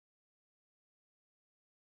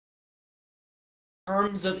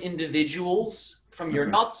terms of individuals from your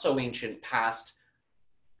not so ancient past,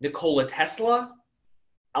 Nikola Tesla,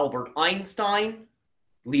 Albert Einstein,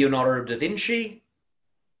 Leonardo da Vinci,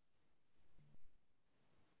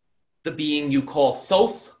 the being you call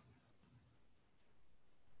Thoth,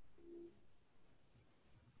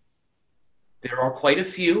 there are quite a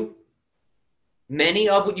few. Many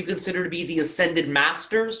of what you consider to be the ascended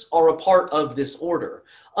masters are a part of this order.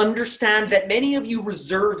 Understand that many of you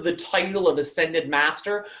reserve the title of ascended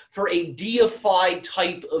master for a deified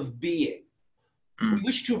type of being. We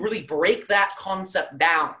wish to really break that concept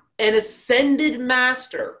down. An ascended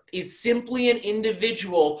master is simply an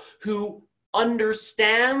individual who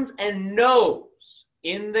understands and knows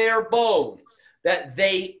in their bones that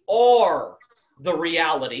they are the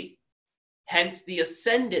reality. Hence the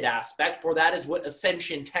ascended aspect, for that is what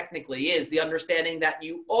ascension technically is, the understanding that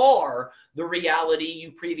you are the reality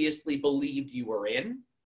you previously believed you were in.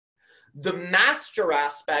 The master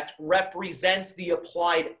aspect represents the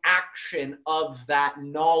applied action of that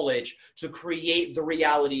knowledge to create the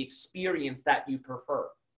reality experience that you prefer.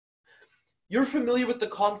 You're familiar with the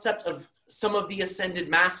concept of some of the ascended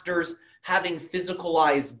masters having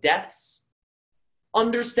physicalized deaths?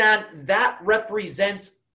 Understand that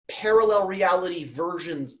represents parallel reality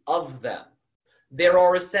versions of them. There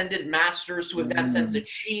are ascended masters who, in that sense,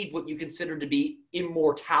 achieved what you consider to be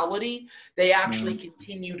immortality. They actually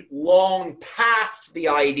continued long past the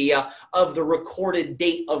idea of the recorded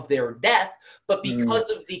date of their death, but because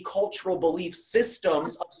of the cultural belief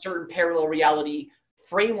systems of certain parallel reality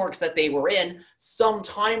frameworks that they were in, some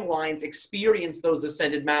timelines experience those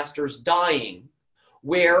ascended masters dying,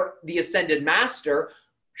 where the ascended master,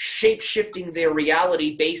 shape-shifting their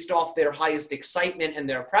reality based off their highest excitement and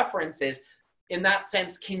their preferences, in that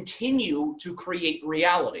sense, continue to create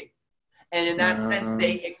reality. And in that sense,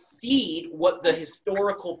 they exceed what the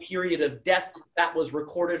historical period of death that was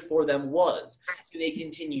recorded for them was. And they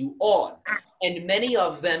continue on. And many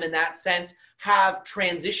of them, in that sense, have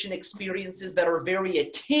transition experiences that are very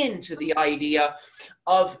akin to the idea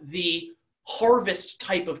of the harvest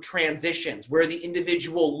type of transitions, where the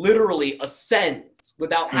individual literally ascends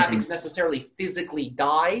without having to necessarily physically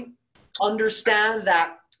die. Understand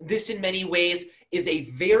that this, in many ways, is a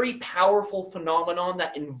very powerful phenomenon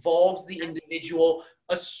that involves the individual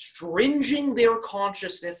astringing their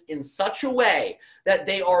consciousness in such a way that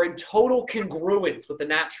they are in total congruence with the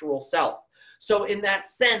natural self. So in that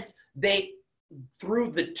sense, they,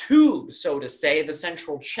 through the tube, so to say, the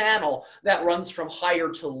central channel that runs from higher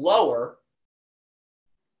to lower,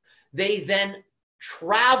 they then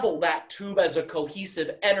travel that tube as a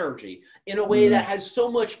cohesive energy in a way that has so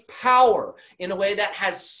much power, in a way that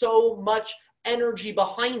has so much energy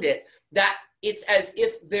behind it, that it's as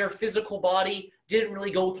if their physical body didn't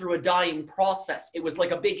really go through a dying process. It was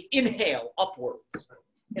like a big inhale upwards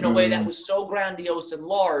in a way that was so grandiose and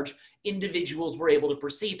large, individuals were able to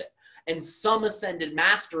perceive it. And some ascended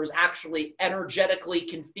masters actually energetically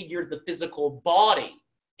configured the physical body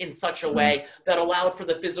in such a way that allowed for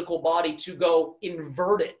the physical body to go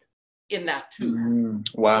inverted in that tube.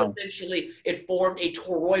 Wow. So essentially, it formed a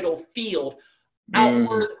toroidal field,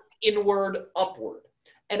 outward, inward, upward.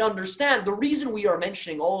 And understand, the reason we are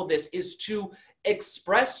mentioning all of this is to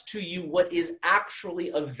express to you what is actually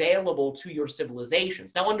available to your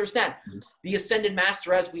civilizations. Now understand, the ascended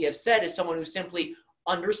master, as we have said, is someone who simply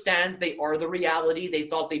understands they are the reality they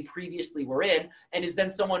thought they previously were in, and is then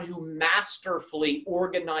someone who masterfully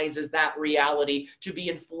organizes that reality to be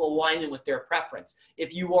in full alignment with their preference.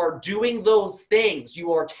 If you are doing those things,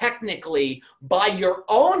 you are technically, by your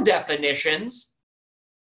own definitions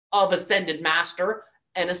of ascended master,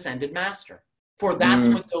 an ascended master. For that's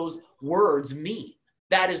what those words mean.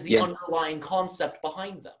 That is the underlying concept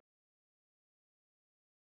behind them.